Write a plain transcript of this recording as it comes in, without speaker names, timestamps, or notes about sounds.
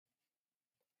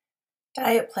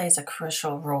Diet plays a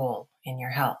crucial role in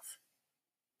your health.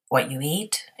 What you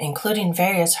eat, including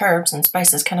various herbs and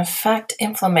spices, can affect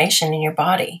inflammation in your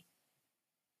body.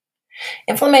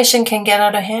 Inflammation can get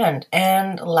out of hand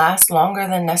and last longer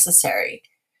than necessary.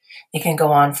 It can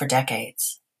go on for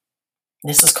decades.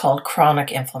 This is called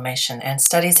chronic inflammation, and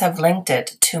studies have linked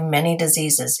it to many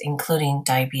diseases, including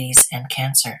diabetes and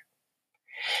cancer.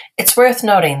 It's worth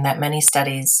noting that many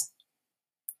studies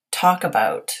talk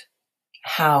about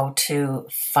how to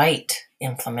fight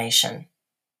inflammation.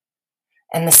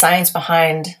 And the science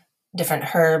behind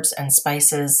different herbs and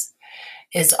spices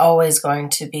is always going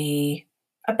to be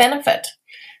a benefit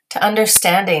to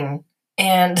understanding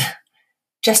and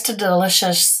just a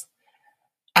delicious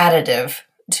additive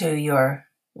to your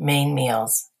main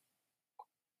meals.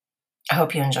 I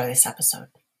hope you enjoy this episode.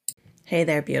 Hey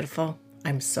there, beautiful.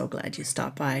 I'm so glad you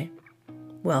stopped by.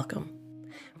 Welcome.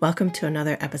 Welcome to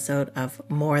another episode of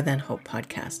More Than Hope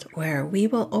podcast, where we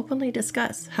will openly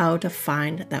discuss how to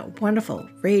find that wonderful,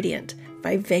 radiant,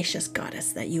 vivacious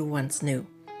goddess that you once knew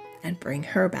and bring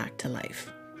her back to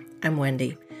life. I'm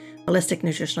Wendy, holistic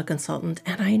nutritional consultant,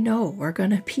 and I know we're going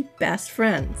to be best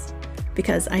friends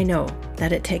because I know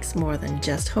that it takes more than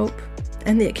just hope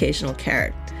and the occasional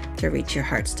carrot to reach your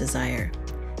heart's desire.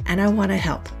 And I want to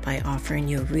help by offering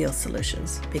you real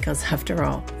solutions because, after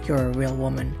all, you're a real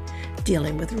woman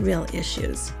dealing with real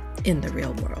issues in the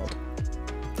real world.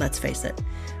 Let's face it,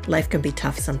 life can be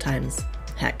tough sometimes.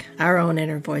 Heck, our own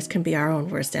inner voice can be our own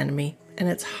worst enemy, and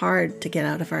it's hard to get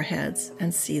out of our heads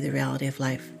and see the reality of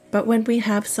life. But when we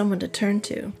have someone to turn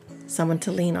to, someone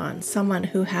to lean on, someone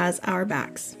who has our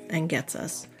backs and gets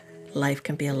us, life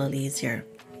can be a little easier.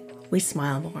 We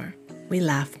smile more, we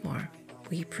laugh more,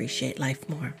 we appreciate life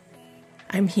more.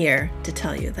 I'm here to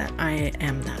tell you that I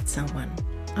am that someone.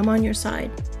 I'm on your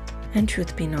side. And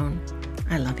truth be known,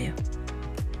 I love you.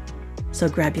 So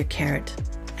grab your carrot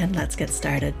and let's get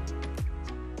started.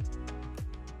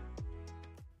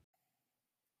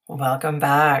 Welcome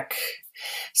back.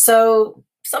 So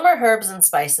some are herbs and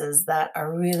spices that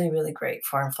are really, really great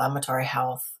for inflammatory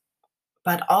health,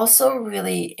 but also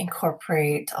really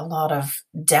incorporate a lot of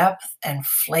depth and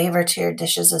flavor to your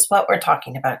dishes is what we're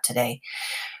talking about today.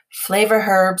 Flavor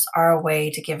herbs are a way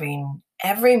to giving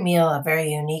every meal a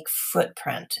very unique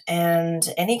footprint,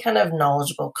 and any kind of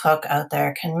knowledgeable cook out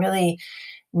there can really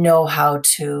know how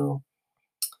to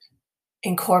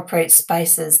incorporate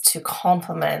spices to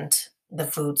complement the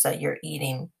foods that you're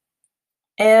eating.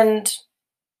 And,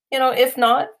 if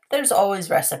not, there's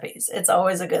always recipes. It's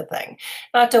always a good thing.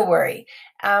 Not to worry.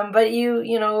 But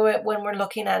when we're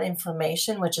looking at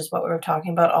inflammation, which is what we were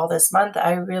talking about all this month,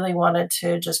 I really wanted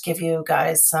to just give you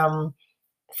guys some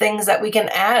things that we can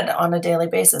add on a daily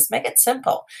basis. Make it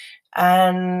simple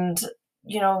and,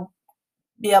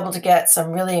 be able to get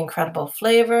some really incredible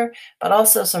flavor, but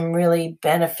also some really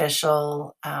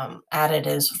beneficial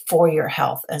additives for your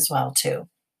health as well, too.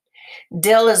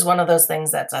 Dill is one of those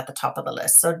things that's at the top of the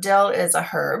list. So dill is a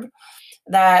herb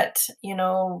that,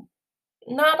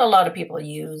 not a lot of people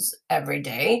use every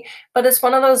day, but it's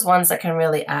one of those ones that can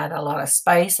really add a lot of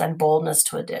spice and boldness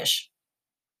to a dish.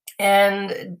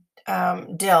 And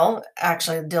dill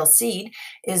seed,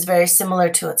 is very similar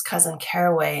to its cousin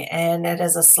caraway, and it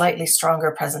has a slightly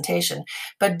stronger presentation.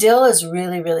 But dill is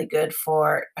really, really good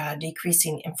for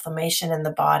decreasing inflammation in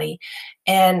the body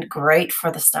and great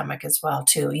for the stomach as well,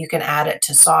 too. You can add it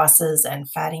to sauces and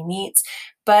fatty meats,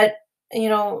 but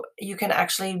you can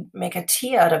actually make a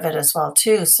tea out of it as well,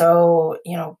 too. So,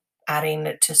 adding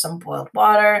it to some boiled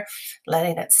water,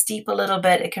 letting it steep a little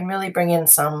bit, it can really bring in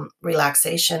some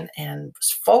relaxation and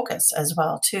focus as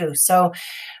well, too. So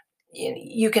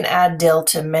you can add dill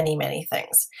to many, many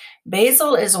things.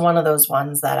 Basil is one of those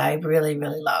ones that I really,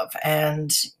 really love, and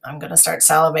I'm going to start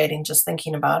salivating just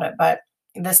thinking about it. But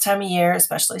this time of year,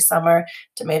 especially summer,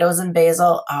 tomatoes and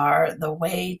basil are the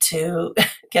way to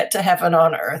get to heaven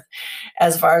on earth,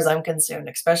 as far as I'm concerned,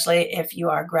 especially if you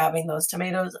are grabbing those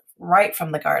tomatoes right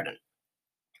from the garden.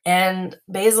 And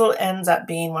basil ends up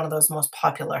being one of those most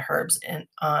popular herbs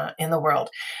in the world.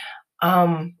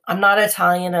 I'm not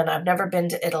Italian and I've never been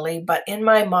to Italy, but in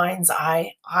my mind's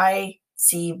eye, I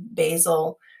see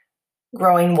basil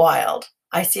growing wild.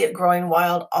 I see it growing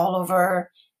wild all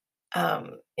over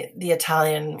the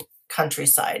Italian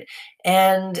countryside.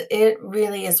 And it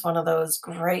really is one of those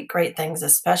great, great things,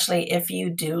 especially if you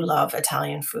do love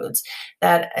Italian foods,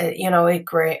 that,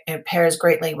 it pairs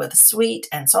greatly with sweet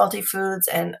and salty foods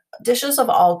and dishes of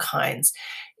all kinds.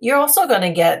 You're also going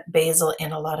to get basil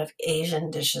in a lot of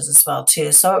Asian dishes as well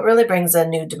too. So it really brings a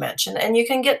new dimension, and you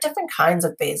can get different kinds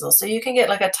of basil. So you can get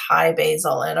like a Thai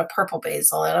basil and a purple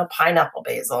basil and a pineapple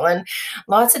basil and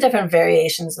lots of different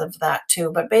variations of that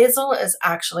too. But basil has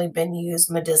actually been used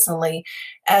medicinally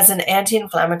as an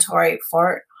anti-inflammatory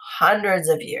for hundreds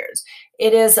of years.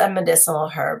 It is a medicinal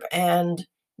herb, and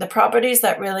the properties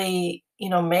that really,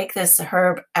 make this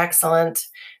herb excellent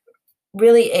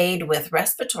really aid with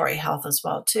respiratory health as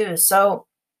well too. So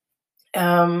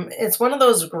it's one of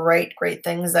those great, great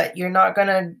things that you're not going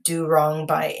to do wrong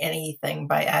by anything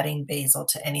by adding basil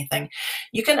to anything.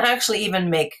 You can actually even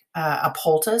make a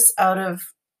poultice out of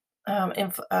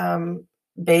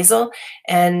basil,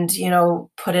 and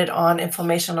put it on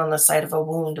inflammation on the site of a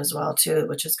wound as well too,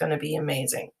 which is going to be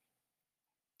amazing.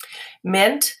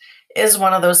 Mint is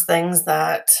one of those things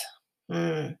that,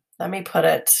 let me put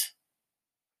it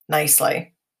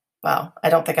nicely. Well, I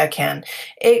don't think I can.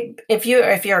 If you're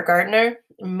a gardener,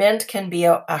 mint can be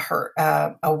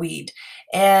a weed,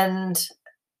 and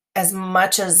as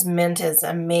much as mint is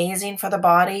amazing for the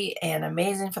body and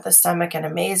amazing for the stomach and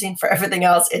amazing for everything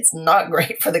else, it's not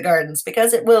great for the gardens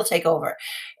because it will take over.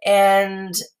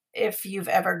 And if you've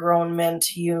ever grown mint,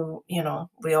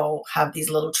 we all have these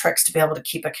little tricks to be able to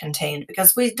keep it contained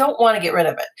because we don't want to get rid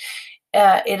of it.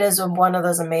 It is one of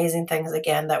those amazing things,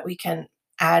 again, that we can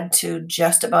add to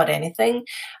just about anything,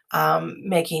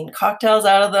 making cocktails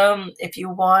out of them if you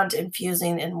want,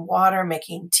 infusing in water,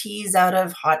 making teas out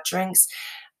of hot drinks.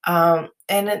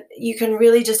 You can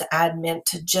really just add mint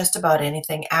to just about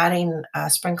anything, adding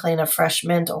sprinkling of fresh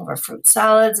mint over fruit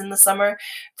salads in the summer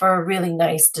for really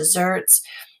nice desserts.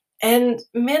 And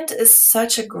mint is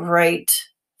such a great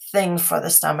thing for the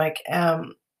stomach.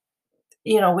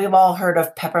 We've all heard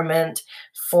of peppermint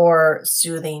for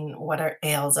soothing what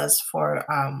ails us for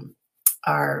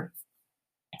our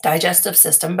digestive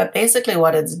system, but basically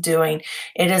what it's doing,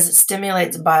 it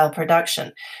stimulates bile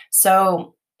production.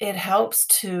 So it helps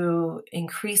to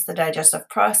increase the digestive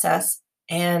process,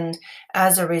 and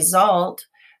as a result,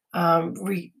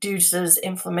 reduces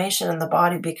inflammation in the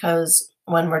body, because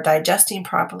when we're digesting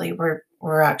properly,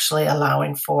 we're actually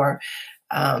allowing for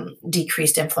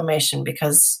decreased inflammation,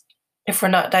 because if we're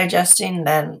not digesting,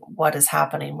 then what is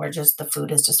happening? The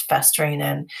food is just festering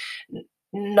and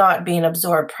not being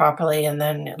absorbed properly, and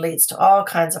then it leads to all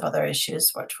kinds of other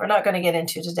issues, which we're not going to get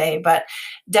into today. But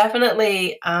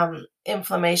definitely,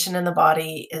 inflammation in the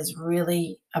body is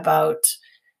really about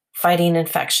fighting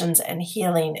infections and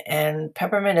healing. And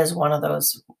peppermint is one of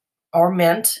those, or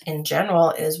mint in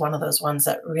general is one of those ones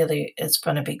that really is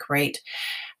going to be great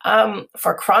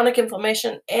for chronic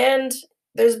inflammation. And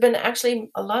there's been actually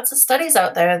lots of studies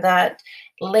out there that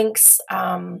links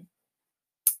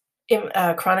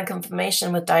chronic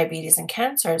inflammation with diabetes and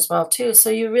cancer as well too. So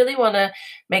you really want to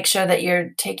make sure that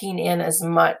you're taking in as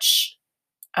much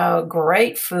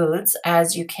great foods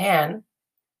as you can,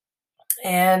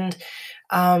 and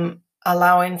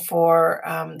allowing for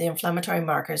the inflammatory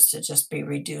markers to just be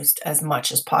reduced as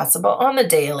much as possible on the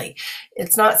daily.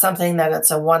 It's not something that it's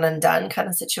a one and done kind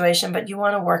of situation, but you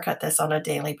want to work at this on a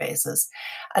daily basis.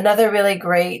 Another really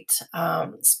great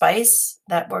spice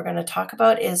that we're going to talk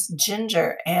about is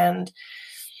ginger. And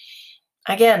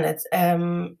again, it's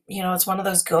one of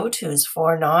those go-tos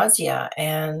for nausea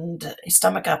and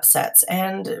stomach upsets.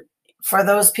 And for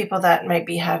those people that might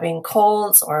be having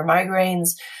colds or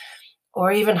migraines or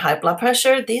even high blood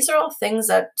pressure, these are all things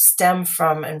that stem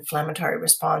from inflammatory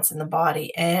response in the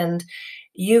body. And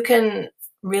you can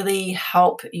really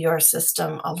help your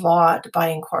system a lot by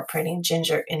incorporating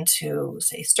ginger into,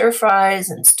 say, stir fries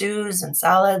and stews and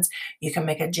salads. You can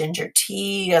make a ginger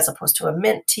tea as opposed to a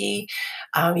mint tea.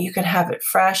 You can have it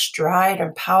fresh, dried,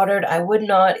 and powdered. I would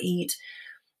not eat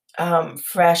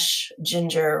fresh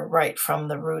ginger right from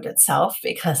the root itself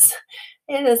because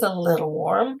it is a little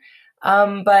warm.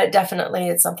 But definitely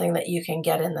it's something that you can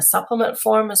get in the supplement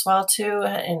form as well too,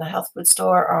 in the health food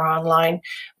store or online.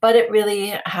 But it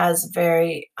really has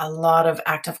a lot of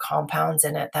active compounds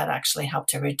in it that actually help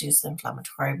to reduce the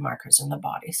inflammatory markers in the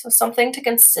body. So something to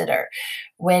consider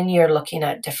when you're looking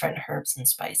at different herbs and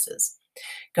spices.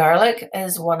 Garlic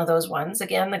is one of those ones,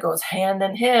 again, that goes hand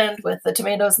in hand with the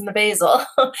tomatoes and the basil.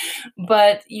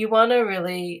 But you want to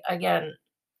really, again,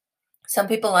 some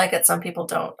people like it, some people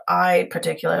don't. I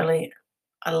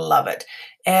love it.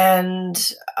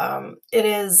 And it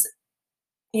is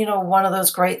one of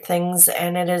those great things,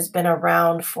 and it has been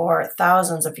around for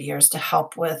thousands of years to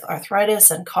help with arthritis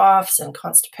and coughs and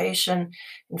constipation,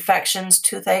 infections,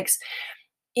 toothaches.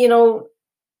 You know,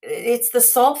 it's the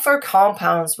sulfur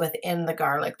compounds within the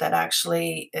garlic that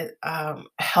actually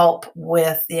help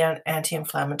with the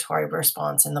anti-inflammatory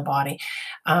response in the body.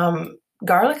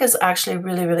 Garlic is actually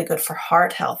really, really good for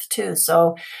heart health too.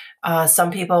 So some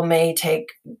people may take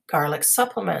garlic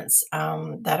supplements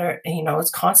that are, it's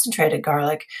concentrated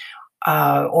garlic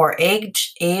or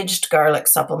aged garlic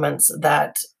supplements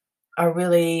that are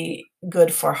really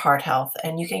good for heart health.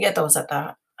 And you can get those at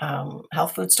the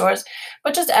health food stores.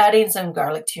 But just adding some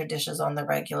garlic to your dishes on the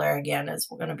regular, again, is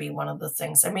going to be one of the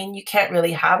things. I mean, you can't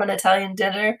really have an Italian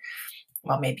dinner.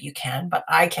 Well, maybe you can, but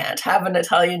I can't have an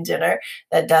Italian dinner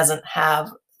that doesn't have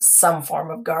some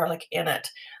form of garlic in it.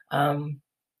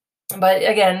 But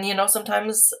again,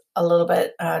 sometimes a little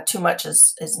bit too much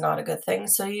is not a good thing.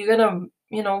 So you're gonna,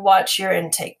 watch your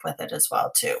intake with it as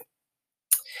well too.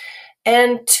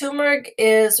 And turmeric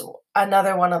is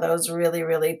another one of those really,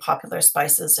 really popular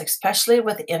spices, especially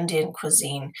with Indian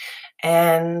cuisine.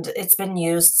 And it's been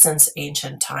used since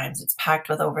ancient times. It's packed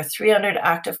with over 300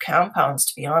 active compounds,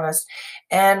 to be honest.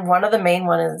 And one of the main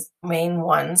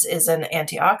ones is an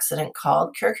antioxidant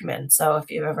called curcumin. So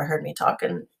if you've ever heard me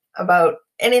talking about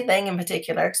anything in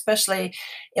particular, especially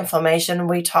inflammation,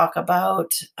 we talk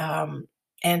about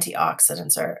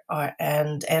antioxidants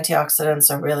and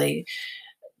antioxidants are really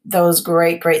those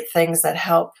great, great things that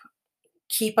help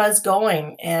keep us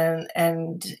going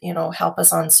and help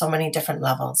us on so many different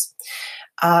levels.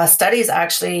 Studies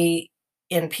actually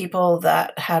in people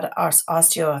that had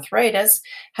osteoarthritis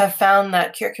have found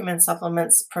that curcumin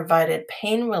supplements provided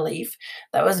pain relief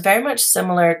that was very much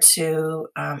similar to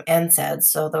NSAIDs.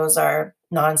 So those are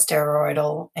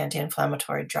non-steroidal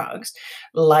anti-inflammatory drugs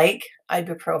like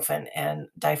ibuprofen and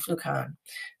diflucan.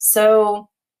 So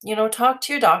talk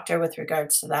to your doctor with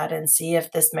regards to that and see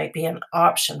if this might be an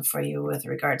option for you with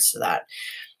regards to that.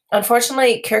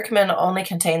 Unfortunately, turmeric only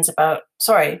contains about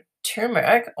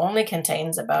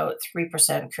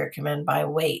 3% curcumin by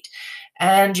weight,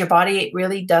 and your body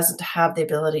really doesn't have the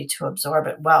ability to absorb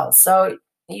it well. So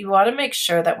you want to make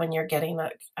sure that when you're getting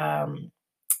a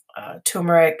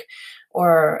turmeric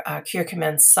or a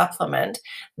curcumin supplement,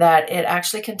 that it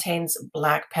actually contains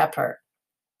black pepper.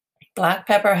 Black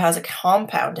pepper has a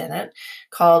compound in it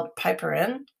called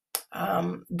piperin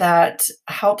that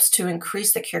helps to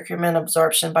increase the curcumin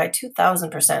absorption by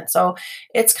 2,000%. So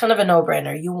it's kind of a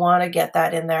no-brainer. You want to get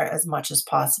that in there as much as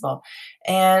possible.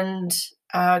 And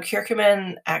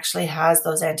curcumin actually has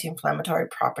those anti-inflammatory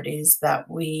properties that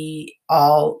we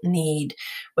all need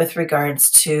with regards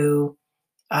to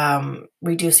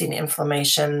reducing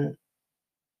inflammation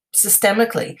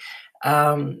systemically.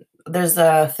 There's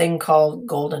a thing called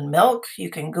golden milk. You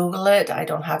can Google it. I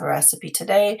don't have a recipe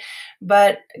today,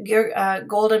 but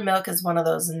golden milk is one of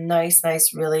those nice,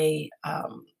 really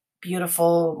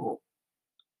beautiful,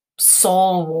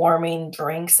 soul-warming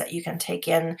drinks that you can take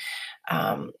in,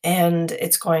 and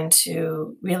it's going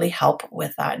to really help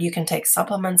with that. You can take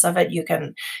supplements of it. You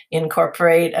can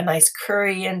incorporate a nice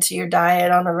curry into your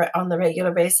diet on the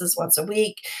regular basis once a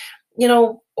week.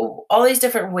 All these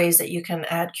different ways that you can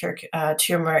add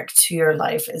turmeric to your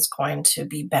life is going to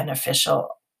be beneficial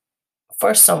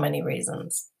for so many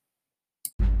reasons.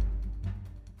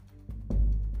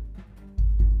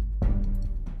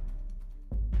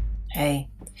 Hey,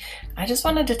 I just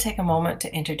wanted to take a moment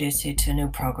to introduce you to a new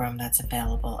program that's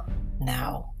available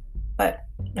now, but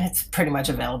it's pretty much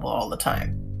available all the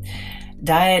time.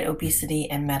 Diet, obesity,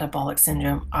 and metabolic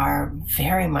syndrome are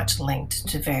very much linked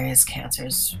to various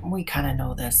cancers. We kind of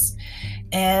know this,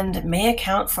 and may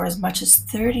account for as much as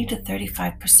 30 to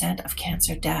 35% of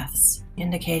cancer deaths,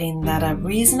 indicating that a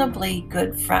reasonably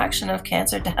good fraction of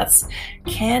cancer deaths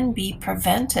can be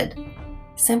prevented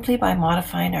simply by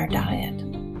modifying our diet.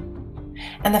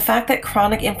 And the fact that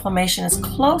chronic inflammation is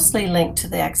closely linked to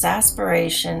the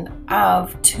exacerbation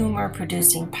of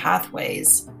tumor-producing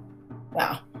pathways,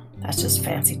 wow, that's just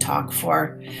fancy talk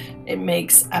for it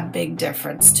makes a big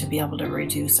difference to be able to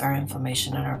reduce our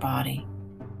inflammation in our body.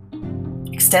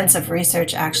 Extensive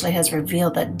research actually has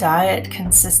revealed that diet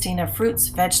consisting of fruits,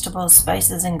 vegetables,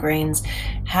 spices, and grains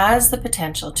has the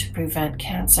potential to prevent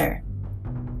cancer.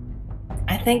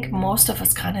 I think most of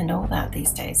us kind of know that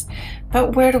these days,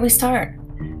 but where do we start?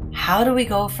 How do we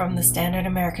go from the standard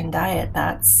American diet,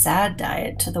 that sad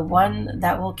diet, to the one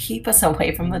that will keep us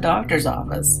away from the doctor's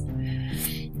office?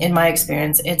 In my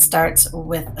experience, it starts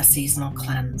with a seasonal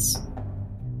cleanse.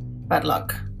 But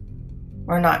look,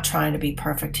 we're not trying to be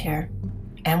perfect here.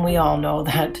 And we all know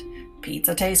that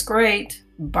pizza tastes great,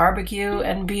 barbecue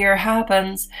and beer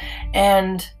happens.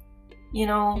 And,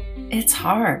 it's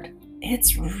hard.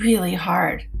 It's really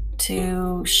hard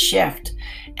to shift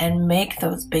and make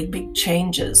those big, big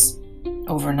changes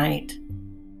overnight.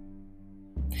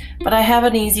 But I have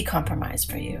an easy compromise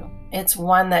for you. It's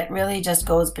one that really just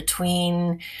goes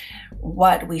between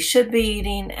what we should be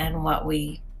eating and what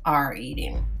we are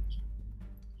eating.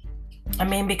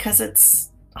 Because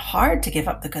it's hard to give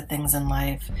up the good things in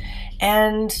life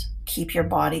and keep your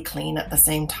body clean at the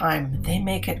same time. They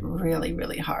make it really,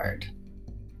 really hard.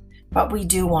 But we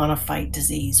do want to fight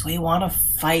disease. We want to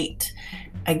fight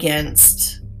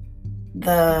against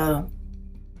the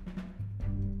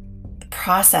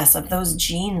process of those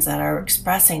genes that are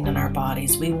expressing in our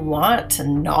bodies. We want to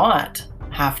not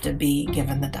have to be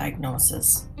given the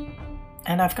diagnosis.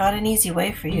 And I've got an easy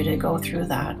way for you to go through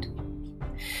that.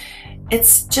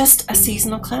 It's just a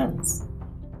seasonal cleanse.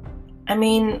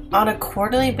 On a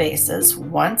quarterly basis,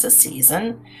 once a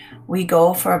season, we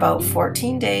go for about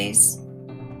 14 days,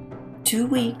 2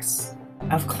 weeks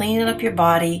of cleaning up your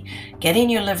body, getting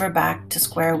your liver back to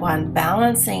square one,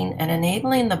 balancing and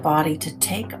enabling the body to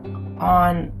take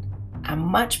on a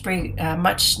much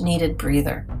needed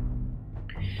breather.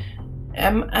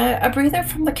 A breather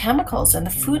from the chemicals and the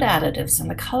food additives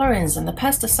and the colorings and the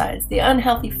pesticides, the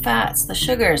unhealthy fats, the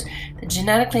sugars, the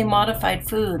genetically modified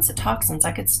foods, the toxins.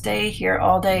 I could stay here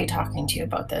all day talking to you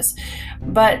about this,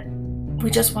 but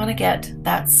we just want to get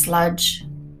that sludge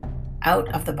out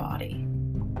of the body.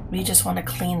 We just want to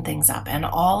clean things up, and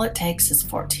all it takes is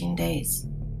 14 days.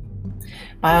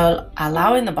 By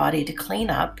allowing the body to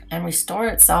clean up and restore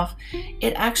itself,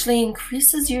 it actually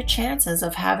increases your chances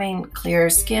of having clearer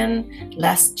skin,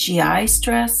 less GI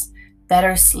stress,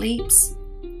 better sleeps,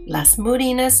 less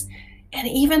moodiness, and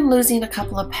even losing a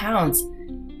couple of pounds.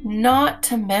 Not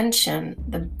to mention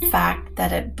the fact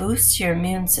that it boosts your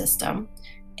immune system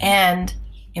and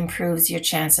improves your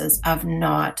chances of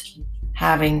not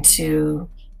having to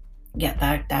get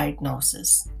that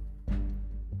diagnosis.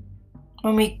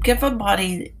 When we give a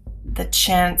body the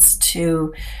chance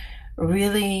to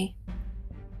really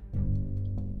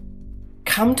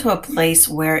come to a place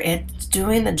where it's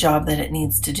doing the job that it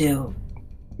needs to do,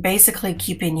 basically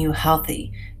keeping you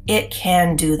healthy, it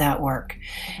can do that work.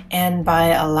 And by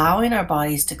allowing our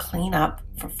bodies to clean up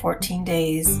for 14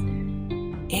 days,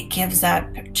 it gives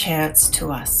that chance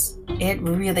to us. It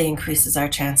really increases our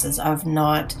chances of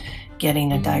not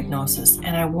getting a diagnosis.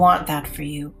 And I want that for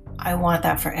you. I want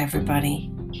that for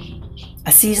everybody.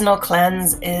 A seasonal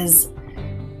cleanse is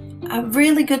a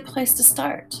really good place to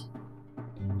start.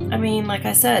 Like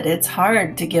I said, it's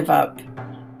hard to give up,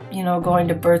 going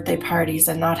to birthday parties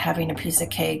and not having a piece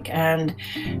of cake, and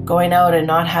going out and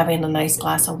not having a nice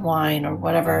glass of wine or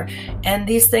whatever. And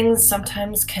these things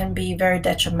sometimes can be very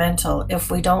detrimental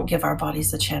if we don't give our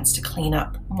bodies a chance to clean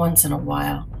up once in a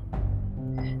while.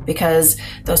 Because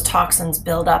those toxins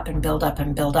build up and build up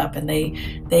and build up, and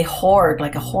they hoard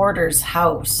like a hoarder's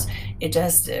house.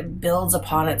 It builds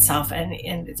upon itself, and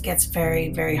it gets very,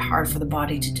 very hard for the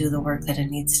body to do the work that it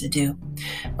needs to do.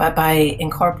 But by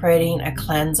incorporating a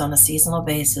cleanse on a seasonal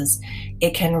basis,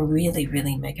 it can really,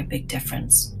 really make a big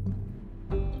difference.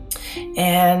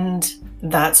 And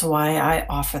that's why I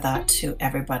offer that to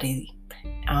everybody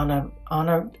on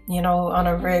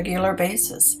a regular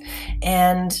basis.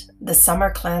 And the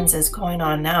summer cleanse is going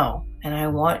on now, and I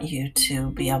want you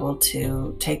to be able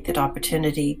to take that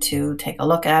opportunity to take a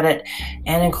look at it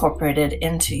and incorporate it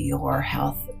into your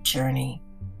health journey.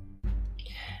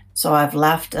 So I've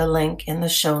left a link in the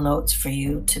show notes for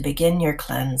you to begin your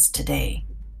cleanse today.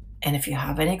 And if you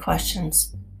have any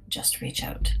questions, just reach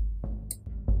out.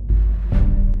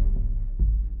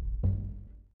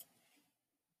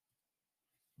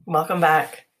 Welcome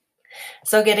back.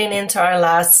 So getting into our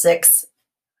last 6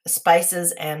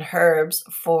 spices and herbs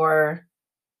for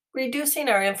reducing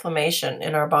our inflammation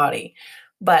in our body,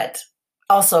 but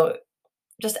also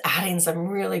just adding some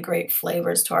really great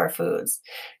flavors to our foods.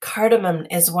 Cardamom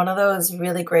is one of those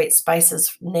really great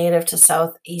spices native to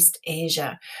Southeast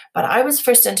Asia, but I was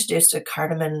first introduced to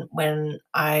cardamom when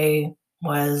I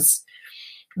was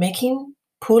making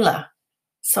pula.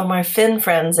 So my Finn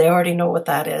friends, they already know what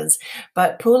that is.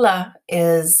 But pula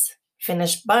is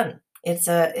Finnish bun. It's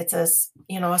a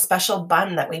a special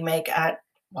bun that we make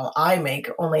I make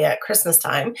only at Christmas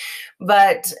time,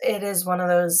 but it is one of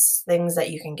those things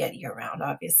that you can get year round,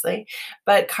 obviously.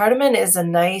 But cardamom is a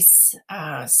nice,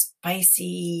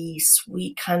 spicy,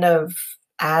 sweet kind of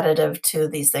additive to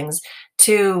these things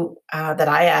that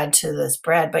I add to this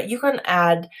bread, but you can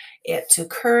add it to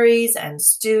curries and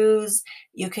stews.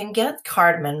 You can get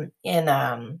cardamom in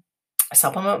a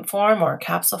supplement form or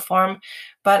capsule form,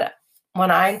 but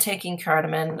when I'm taking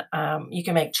cardamom, you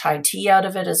can make chai tea out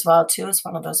of it as well too. It's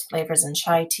one of those flavors in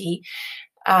chai tea.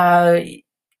 Uh,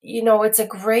 it's a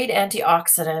great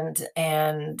antioxidant,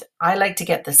 and I like to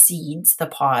get the seeds, the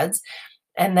pods,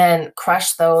 and then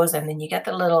crush those, and then you get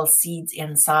the little seeds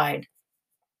inside,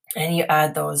 and you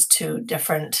add those to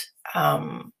different,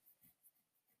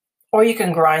 or you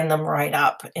can grind them right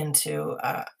up into,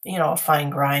 a fine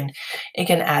grind. You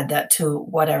can add that to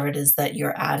whatever it is that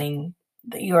you're adding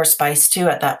your spice to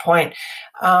at that point.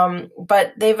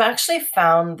 But they've actually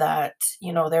found that,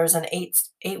 there's an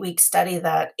 8-week study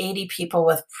that 80 people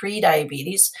with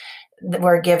pre-diabetes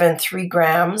were given 3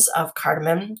 grams of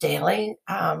cardamom daily.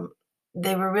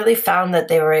 They were really found that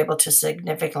they were able to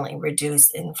significantly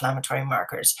reduce inflammatory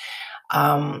markers.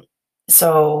 Um,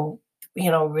 so,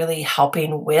 really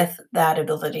helping with that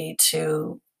ability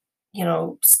to,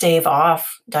 stave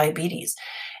off diabetes.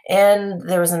 And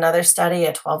there was another study,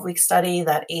 a 12-week study,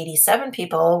 that 87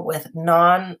 people with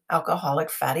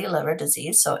non-alcoholic fatty liver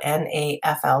disease, so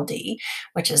NAFLD,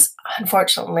 which is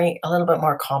unfortunately a little bit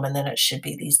more common than it should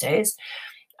be these days.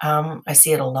 I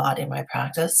see it a lot in my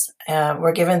practice.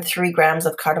 We're given 3 grams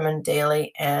of cardamom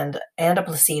daily and a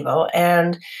placebo.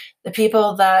 And the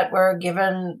people that were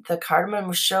given the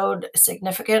cardamom showed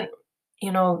significant,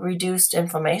 reduced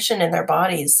inflammation in their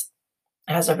bodies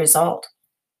as a result.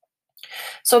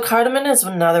 So cardamom is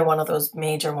another one of those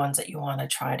major ones that you want to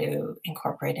try to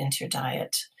incorporate into your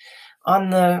diet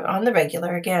on the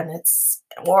regular. Again, it's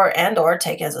or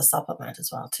take as a supplement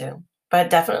as well too. But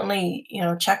definitely,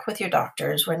 check with your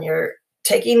doctors when you're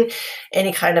taking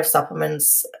any kind of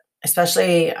supplements,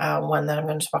 especially one that I'm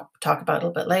going to talk about a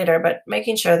little bit later. But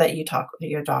making sure that you talk with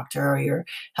your doctor or your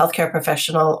healthcare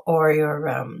professional or your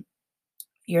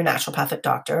naturopathic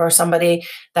doctor or somebody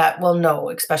that will know,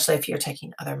 especially if you're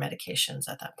taking other medications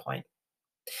at that point.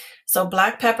 So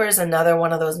black pepper is another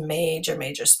one of those major,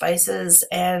 major spices,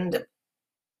 and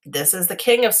this is the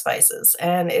king of spices,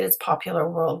 and it is popular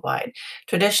worldwide.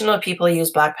 Traditional people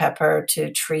use black pepper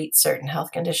to treat certain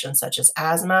health conditions such as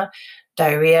asthma,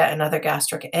 diarrhea, and other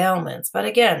gastric ailments. But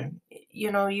again,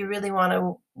 you really want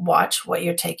to watch what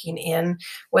you're taking in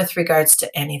with regards to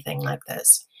anything like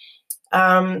this.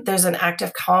 There's an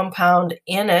active compound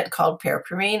in it called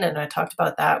piperine, and I talked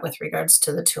about that with regards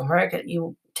to the turmeric.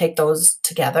 You take those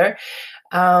together.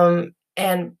 And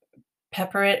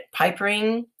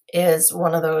piperine is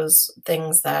one of those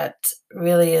things that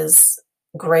really is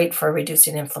great for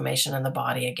reducing inflammation in the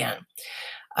body again.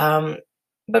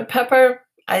 But pepper,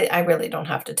 I really don't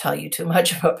have to tell you too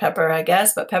much about pepper, I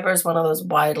guess, but pepper is one of those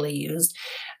widely used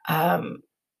and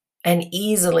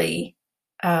easily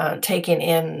taken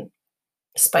in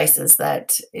spices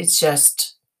that it's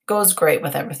just goes great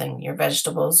with everything, your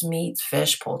vegetables, meats,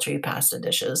 fish, poultry, pasta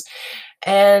dishes.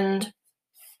 And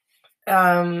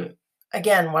um,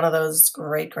 again, one of those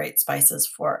great, great spices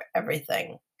for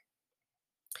everything.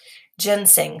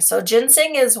 Ginseng. So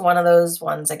ginseng is one of those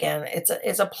ones, again,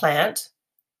 it's a plant.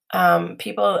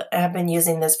 People have been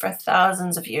using this for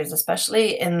thousands of years,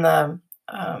 especially in the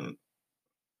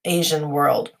Asian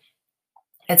world.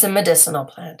 It's a medicinal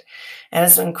plant, and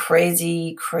it's some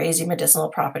crazy, crazy medicinal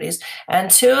properties.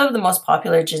 And 2 of the most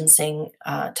popular ginseng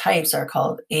types are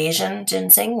called Asian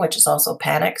ginseng, which is also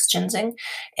Panax ginseng,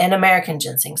 and American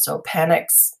ginseng, so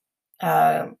Panax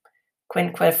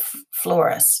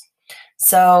quinquefloris.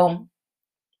 So,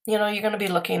 you're going to be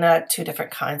looking at 2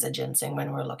 different kinds of ginseng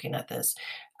when we're looking at this.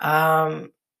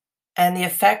 And the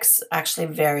effects actually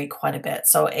vary quite a bit.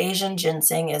 So Asian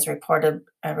ginseng is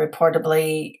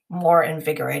reportedly more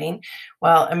invigorating,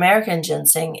 while American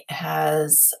ginseng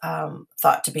has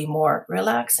thought to be more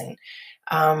relaxing.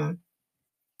 And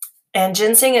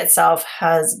ginseng itself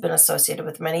has been associated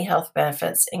with many health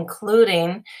benefits,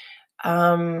 including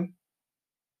being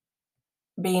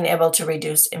able to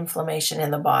reduce inflammation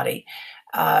in the body.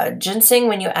 Ginseng,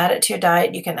 when you add it to your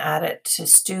diet, you can add it to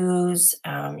stews,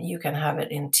 you can have it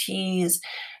in teas,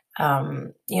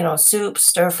 soups,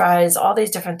 stir fries, all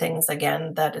these different things.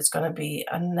 Again, that is going to be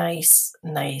a nice,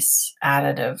 nice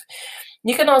additive.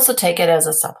 You can also take it as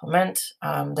a supplement.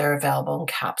 They're available in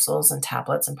capsules and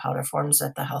tablets and powder forms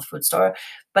at the health food store.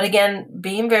 But again,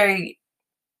 being very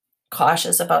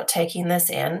cautious about taking this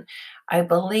in, I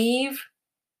believe.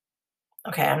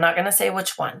 Okay, I'm not going to say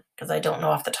which one because I don't know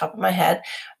off the top of my head,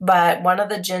 but one of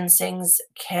the ginsengs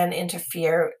can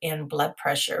interfere in blood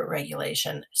pressure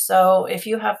regulation. So if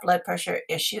you have blood pressure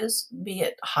issues, be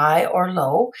it high or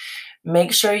low,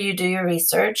 make sure you do your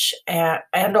research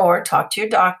and or talk to your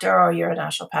doctor or your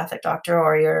naturopathic doctor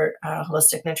or your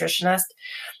holistic nutritionist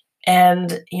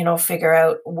and, figure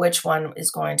out which one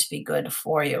is going to be good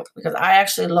for you. Because I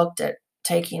actually looked at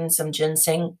taking some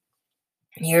ginseng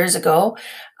years ago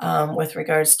with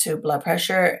regards to blood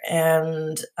pressure,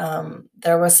 and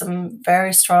there was some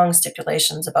very strong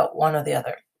stipulations about one or the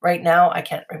other. Right now, I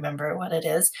can't remember what it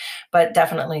is, but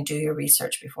definitely do your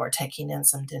research before taking in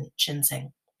some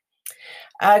ginseng.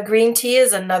 Green tea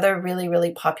is another really,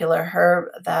 really popular herb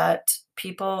that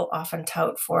people often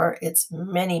tout for its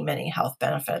many, many health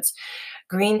benefits.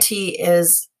 Green tea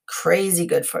is crazy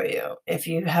good for you. If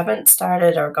you haven't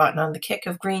started or gotten on the kick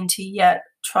of green tea yet,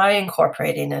 try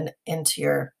incorporating it into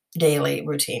your daily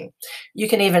routine. You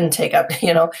can even take up,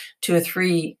 2 or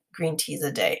 3 green teas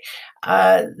a day.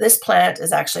 This plant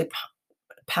is actually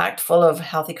packed full of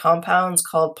healthy compounds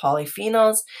called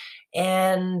polyphenols,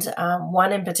 and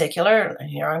one in particular, and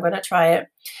here I'm going to try it,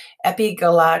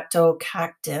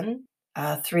 epigalactocactin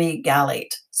 3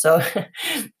 gallate. So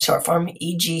short form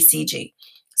EGCG.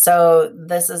 So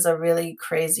this is a really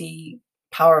crazy,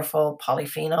 powerful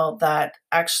polyphenol that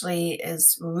actually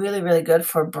is really, really good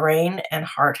for brain and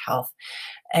heart health.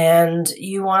 And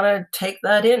you want to take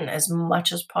that in as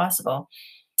much as possible.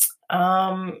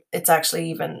 It's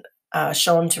actually even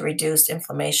shown to reduce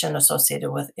inflammation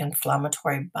associated with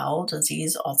inflammatory bowel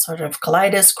disease, ulcerative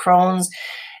colitis, Crohn's,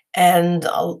 and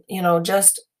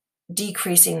just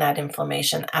decreasing that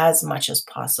inflammation as much as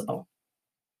possible.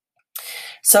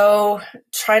 So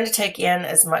trying to take in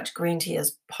as much green tea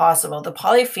as possible. The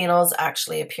polyphenols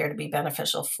actually appear to be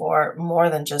beneficial for more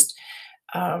than just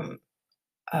um,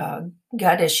 uh,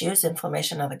 gut issues,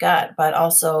 inflammation of the gut, but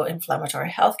also inflammatory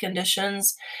health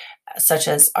conditions such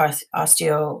as arthritis,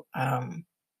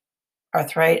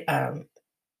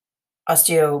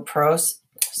 osteoporosis,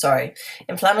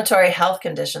 inflammatory health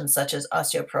conditions such as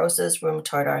osteoporosis,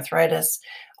 rheumatoid arthritis,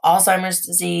 Alzheimer's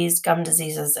disease, gum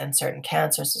diseases, and certain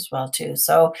cancers as well too.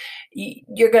 So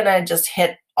you're going to just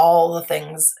hit all the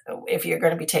things if you're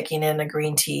going to be taking in a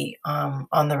green tea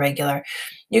on the regular.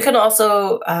 You can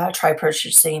also try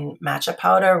purchasing matcha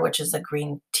powder, which is a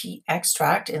green tea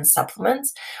extract in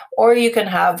supplements, or you can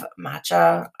have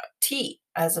matcha tea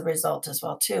as a result as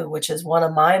well too, which is one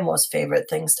of my most favorite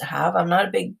things to have. I'm not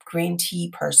a big green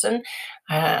tea person.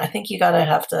 I think you gotta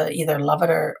have to either love it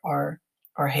or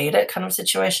hate it kind of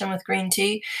situation with green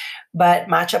tea. But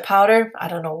matcha powder, I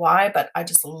don't know why, but I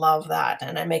just love that.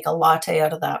 And I make a latte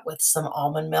out of that with some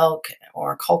almond milk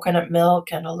or coconut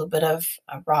milk and a little bit of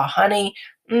raw honey.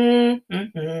 Gonna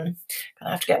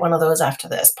have to get one of those after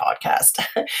this podcast.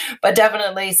 But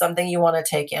definitely something you want to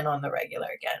take in on the regular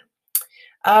again.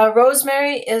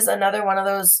 Rosemary is another one of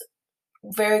those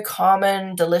very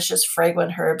common, delicious,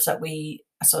 fragrant herbs that we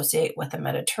associate with the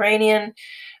Mediterranean,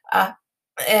 uh,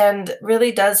 and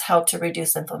really does help to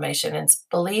reduce inflammation. It's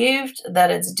believed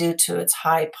that it's due to its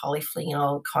high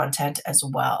polyphenol content as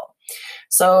well.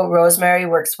 So rosemary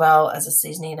works well as a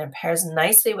seasoning and pairs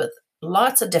nicely with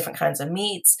lots of different kinds of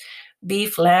meats,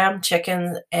 beef, lamb,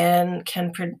 chicken, and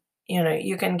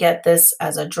you can get this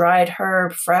as a dried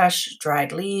herb, fresh,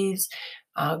 dried leaves,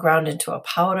 ground into a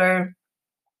powder.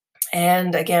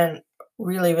 And again,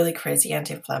 really, really crazy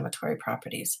anti-inflammatory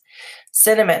properties.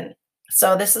 Cinnamon.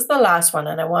 So this is the last one,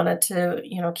 and I wanted to,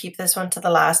 keep this one to the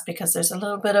last because there's a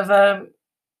little bit of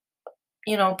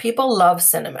people love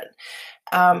cinnamon.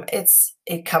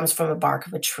 It comes from the bark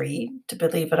of a tree, to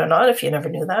believe it or not, if you never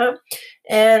knew that.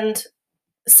 And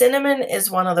cinnamon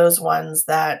is one of those ones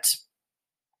that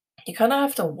you kind of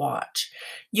have to watch.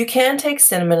 You can take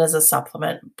cinnamon as a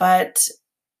supplement, but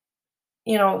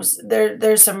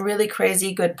there's some really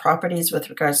crazy good properties with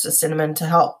regards to cinnamon to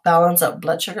help balance out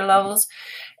blood sugar levels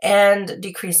and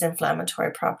decrease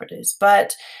inflammatory properties.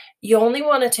 But you only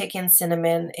want to take in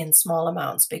cinnamon in small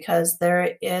amounts because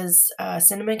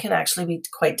cinnamon can actually be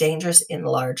quite dangerous in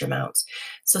large amounts.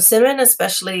 So cinnamon,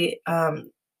 especially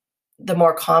the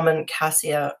more common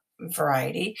cassia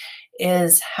variety,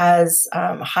 has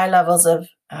high levels of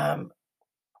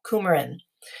coumarin,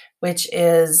 which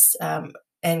is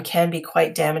and can be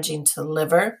quite damaging to the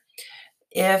liver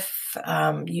if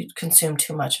you consume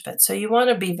too much of it. So you want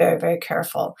to be very, very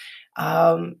careful.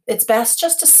 It's best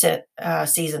just to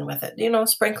season with it,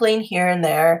 sprinkling here and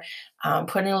there,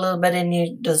 putting a little bit in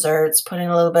your desserts, putting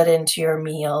a little bit into your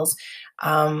meals,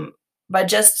 but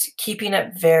just keeping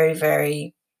it very,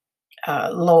 very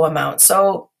low amount.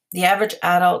 So the average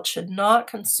adult should not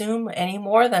consume any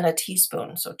more than a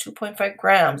teaspoon, so 2.5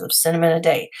 grams of cinnamon a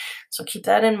day. So keep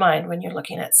that in mind when you're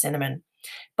looking at cinnamon.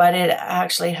 But it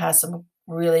actually has some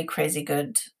really crazy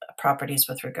good properties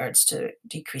with regards to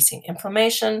decreasing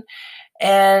inflammation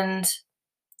and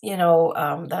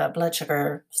the blood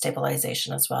sugar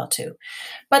stabilization as well too.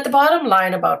 But the bottom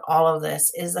line about all of this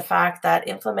is the fact that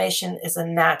inflammation is a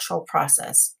natural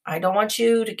process. I don't want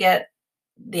you to get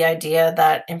the idea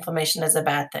that inflammation is a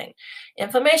bad thing.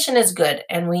 Inflammation is good,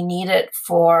 and we need it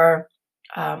for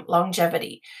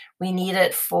longevity. We need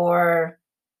it for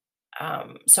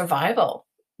survival.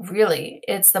 Really,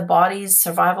 it's the body's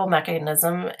survival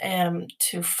mechanism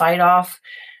to fight off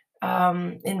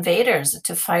invaders,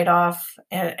 to fight off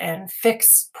and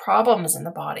fix problems in the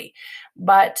body.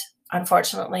 But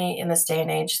unfortunately, in this day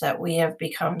and age, that we have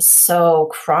become so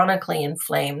chronically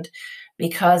inflamed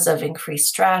because of increased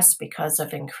stress, because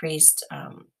of increased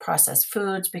processed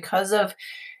foods, because of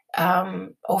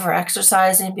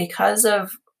overexercising, because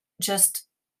of just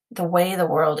the way the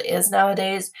world is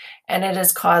nowadays, and it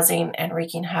is causing and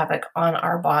wreaking havoc on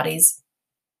our bodies.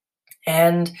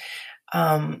 And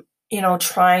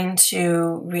trying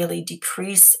to really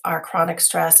decrease our chronic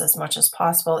stress as much as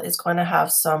possible is going to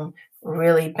have some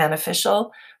really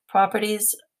beneficial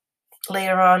properties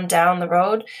later on down the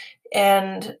road,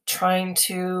 and trying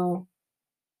to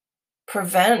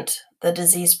prevent the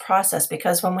disease process,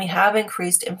 because when we have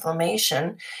increased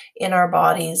inflammation in our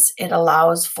bodies, it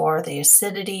allows for the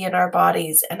acidity in our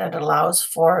bodies, and it allows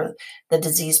for the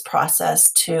disease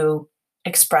process to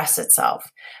express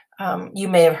itself. You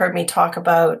may have heard me talk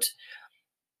about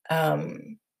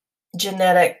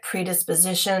genetic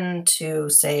predisposition to,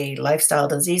 say, lifestyle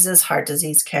diseases, heart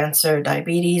disease, cancer,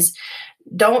 diabetes.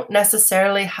 Don't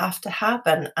necessarily have to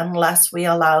happen unless we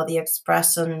allow the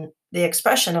expression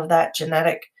of that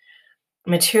genetic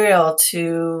material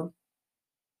to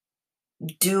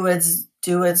do its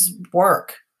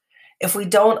work. If we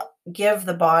don't give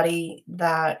the body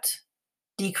that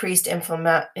decreased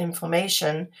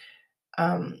inflammation,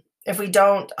 if we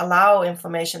don't allow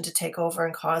inflammation to take over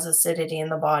and cause acidity in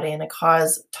the body, and it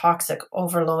cause toxic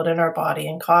overload in our body,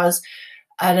 and cause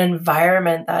an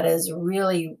environment that is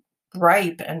really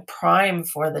ripe and prime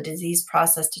for the disease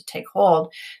process to take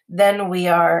hold, then we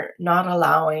are not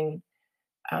allowing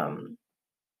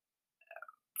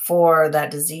for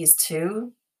that disease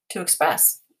to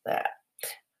express that.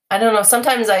 I don't know.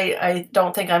 Sometimes I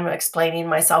don't think I'm explaining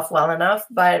myself well enough,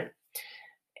 but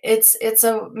it's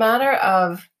a matter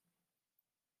of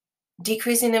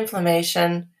decreasing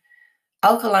inflammation,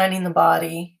 alkalining the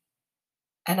body,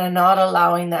 and not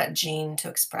allowing that gene to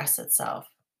express itself.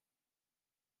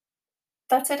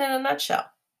 That's it in a nutshell.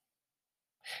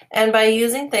 And by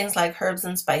using things like herbs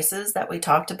and spices that we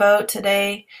talked about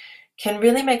today can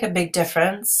really make a big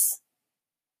difference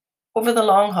over the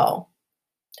long haul.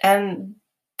 And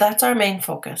that's our main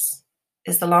focus,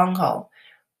 is the long haul.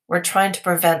 We're trying to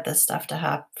prevent this stuff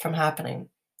from happening.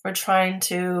 We're trying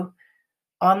to,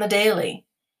 on the daily,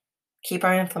 keep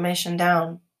our inflammation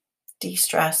down,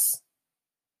 de-stress,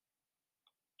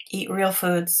 eat real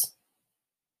foods,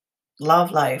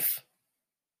 love life,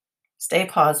 stay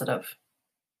positive.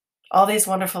 All these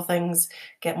wonderful things,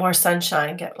 get more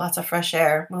sunshine, get lots of fresh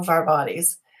air, move our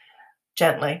bodies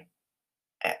gently.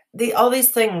 All these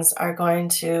things are going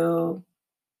to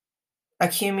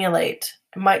accumulate.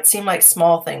 It might seem like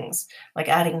small things, like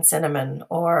adding cinnamon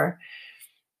or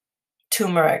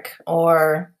turmeric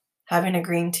or having a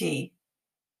green tea.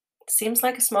 It seems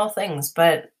like small things,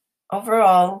 but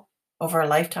overall, over a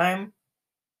lifetime,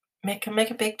 it can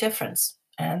make a big difference.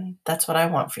 And that's what I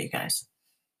want for you guys.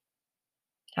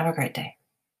 Have a great day.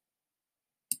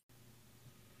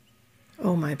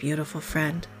 Oh, my beautiful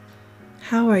friend,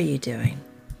 how are you doing?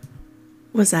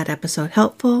 Was that episode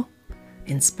helpful,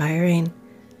 inspiring,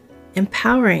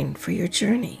 empowering for your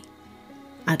journey?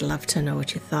 I'd love to know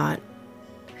what you thought.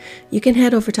 You can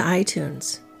head over to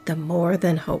iTunes, the More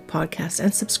Than Hope podcast,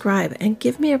 and subscribe and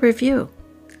give me a review,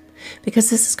 because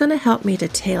this is going to help me to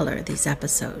tailor these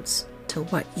episodes to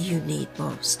what you need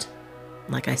most.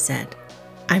 Like I said,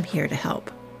 I'm here to help.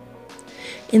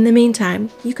 In the meantime,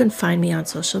 you can find me on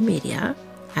social media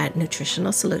at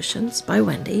Nutritional Solutions by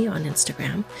Wendy on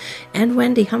Instagram and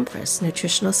Wendy Humphris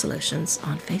Nutritional Solutions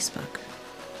on Facebook.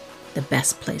 The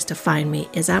best place to find me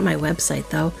is at my website,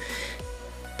 though,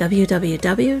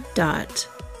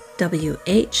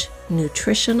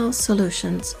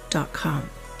 www.whnutritionalsolutions.com.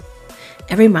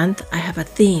 Every month, I have a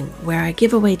theme where I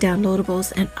give away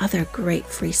downloadables and other great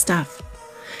free stuff.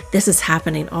 This is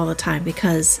happening all the time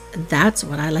because that's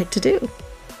what I like to do.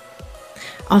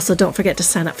 Also, don't forget to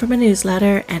sign up for my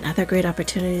newsletter and other great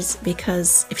opportunities,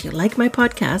 because if you like my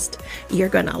podcast, you're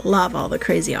going to love all the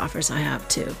crazy offers I have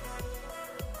too.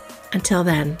 Until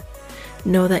then,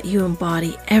 know that you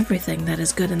embody everything that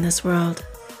is good in this world.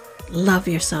 Love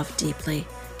yourself deeply,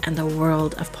 and the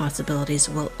world of possibilities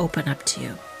will open up to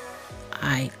you.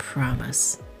 I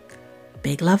promise.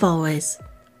 Big love always,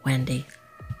 Wendy.